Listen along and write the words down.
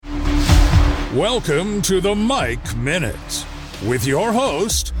Welcome to the Mike Minute with your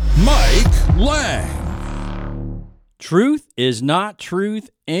host, Mike Lang. Truth is not truth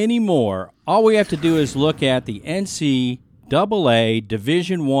anymore. All we have to do is look at the NCAA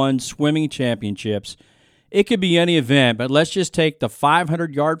Division I Swimming Championships. It could be any event, but let's just take the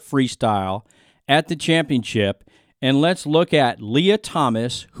 500-yard freestyle at the championship, and let's look at Lia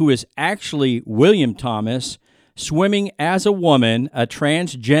Thomas, who is actually William Thomas, swimming as a woman, a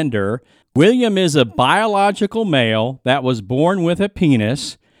transgender. William is a biological male that was born with a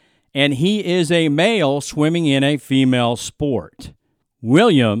penis, and he is a male swimming in a female sport.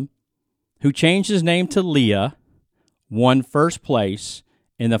 William, who changed his name to Lia, won first place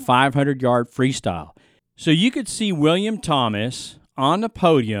in the 500-yard freestyle. So you could see William Thomas on the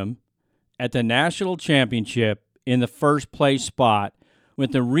podium at the national championship in the first place spot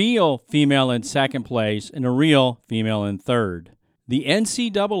with the real female in second place and a real female in third. The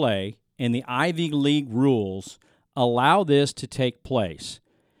NCAA and the Ivy League rules allow this to take place.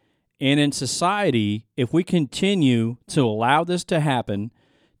 And in society, if we continue to allow this to happen,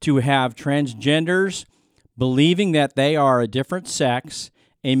 to have transgenders believing that they are a different sex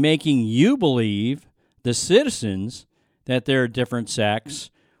and making you believe, the citizens, that they're a different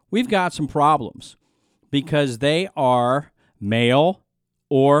sex, we've got some problems because they are male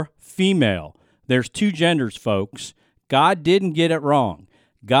or female. There's two genders, folks. God didn't get it wrong.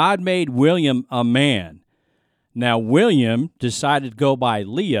 God made William a man. Now, William decided to go by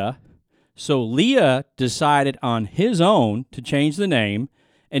Lia, so Lia decided on his own to change the name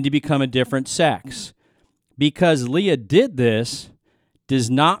and to become a different sex. Because Lia did this does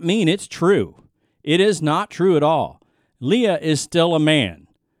not mean it's true. It is not true at all. Lia is still a man.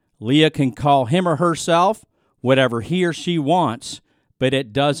 Lia can call him or herself whatever he or she wants, but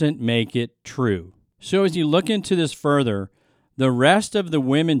it doesn't make it true. So as you look into this further, the rest of the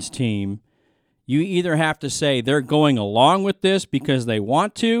women's team, you either have to say they're going along with this because they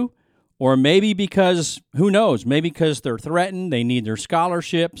want to, or maybe because, who knows, maybe because they're threatened, they need their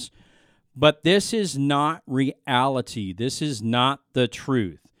scholarships. But this is not reality. This is not the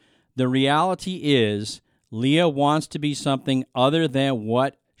truth. The reality is Lia wants to be something other than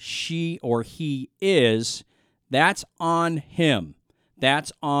what she or he is. That's on him.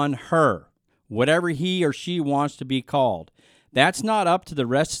 That's on her. Whatever he or she wants to be called. That's not up to the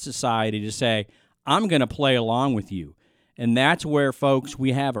rest of society to say, I'm going to play along with you. And that's where, folks,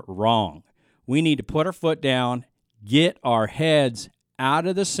 we have it wrong. We need to put our foot down, get our heads out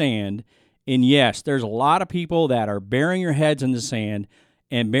of the sand. And yes, there's a lot of people that are burying your heads in the sand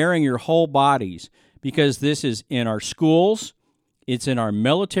and burying your whole bodies because this is in our schools, it's in our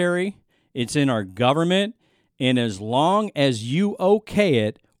military, it's in our government. And as long as you okay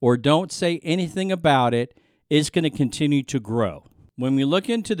it or don't say anything about it, it's going to continue to grow. When we look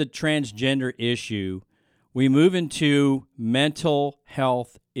into the transgender issue, we move into mental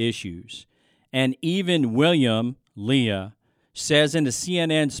health issues. And even William, Lia, says in the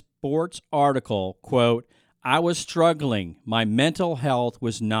CNN Sports article, quote, I was struggling. My mental health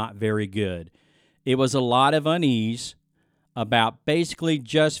was not very good. It was a lot of unease about basically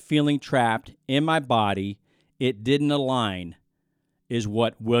just feeling trapped in my body. It didn't align, is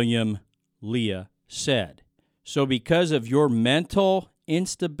what William, Lia said. So because of your mental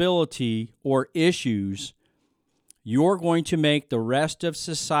instability or issues, you're going to make the rest of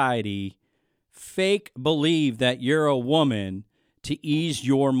society fake believe that you're a woman to ease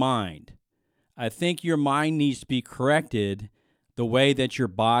your mind. I think your mind needs to be corrected the way that your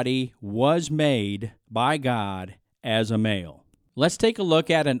body was made by God as a male. Let's take a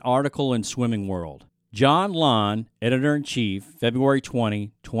look at an article in Swimming World. John Lon, Editor-in-Chief, February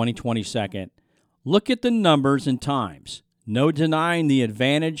 20, 2022. Look at the numbers and times. No denying the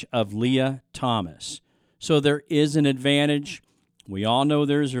advantage of Lia Thomas. So there is an advantage. We all know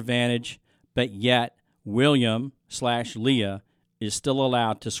there's an advantage, but yet William/Lia is still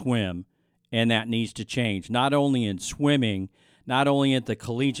allowed to swim, and that needs to change. Not only in swimming, not only at the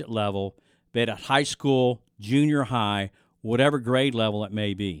collegiate level, but at high school, junior high, whatever grade level it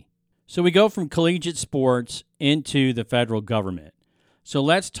may be. So we go from collegiate sports into the federal government. So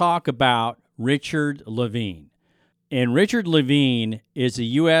let's talk about Richard Levine. And Richard Levine is a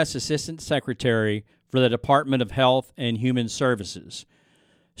U.S. Assistant Secretary for the Department of Health and Human Services.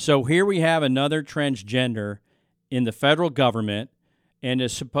 So here we have another transgender in the federal government and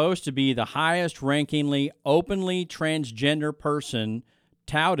is supposed to be the highest-rankingly openly transgender person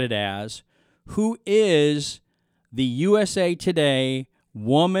touted as, who is the USA Today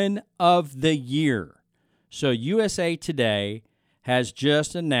Woman of the Year. So USA Today has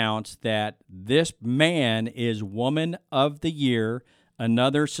just announced that this man is Woman of the Year,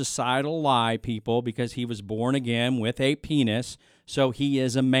 another societal lie, people, because he was born again with a penis, so he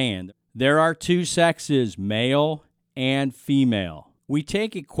is a man. There are two sexes, male and female. We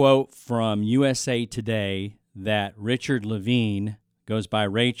take a quote from USA Today that Richard Levine, goes by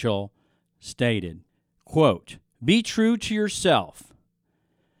Rachel, stated, quote, "Be true to yourself.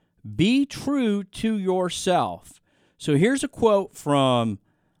 Be true to yourself." So here's a quote from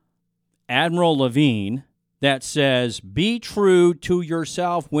Admiral Levine that says, "Be true to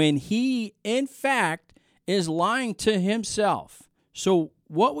yourself," when he, in fact, is lying to himself. So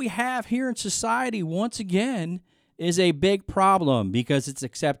what we have here in society, once again, is a big problem because it's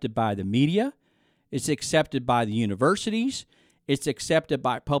accepted by the media, it's accepted by the universities, it's accepted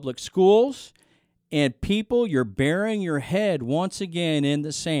by public schools, and people, you're burying your head once again in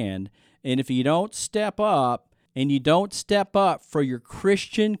the sand. And if you don't step up, and you don't step up for your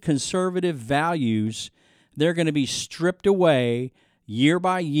Christian conservative values, they're going to be stripped away year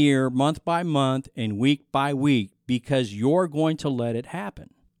by year, month by month, and week by week because you're going to let it happen.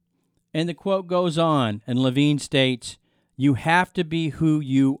 And the quote goes on, and Levine states, "You have to be who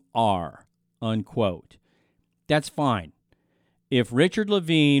you are," unquote. That's fine. If Richard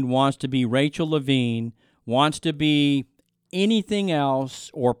Levine wants to be Rachel Levine, wants to be anything else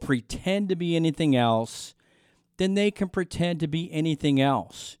or pretend to be anything else, then they can pretend to be anything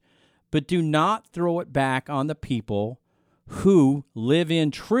else. But do not throw it back on the people who live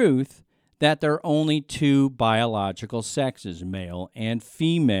in truth that there are only two biological sexes, male and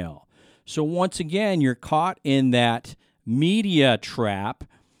female. So once again, you're caught in that media trap,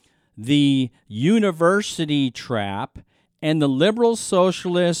 the university trap, and the liberal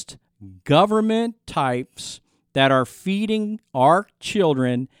socialist government types that are feeding our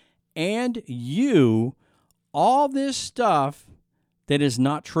children and you all this stuff that is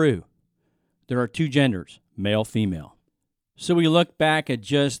not true. There are two genders, male, female. So we look back at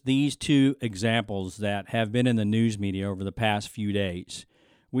just these two examples that have been in the news media over the past few days.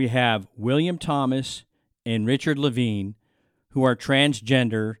 We have William Thomas and Richard Levine, who are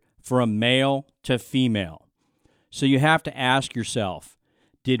transgender from male to female. So you have to ask yourself,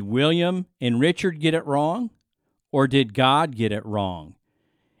 did William and Richard get it wrong, or did God get it wrong?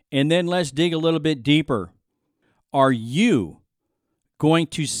 And then let's dig a little bit deeper. Are you going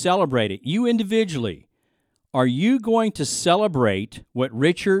to celebrate it? You individually, are you going to celebrate what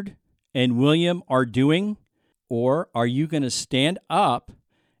Richard and William are doing? Or are you going to stand up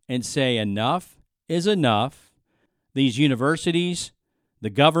and say enough is enough? These universities, the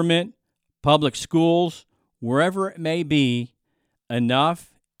government, public schools, wherever it may be,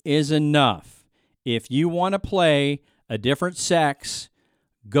 enough is enough. If you want to play a different sex,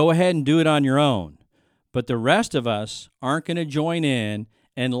 go ahead and do it on your own. But the rest of us aren't going to join in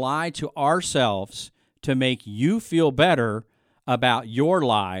and lie to ourselves to make you feel better about your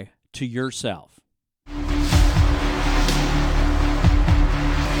lie to yourself.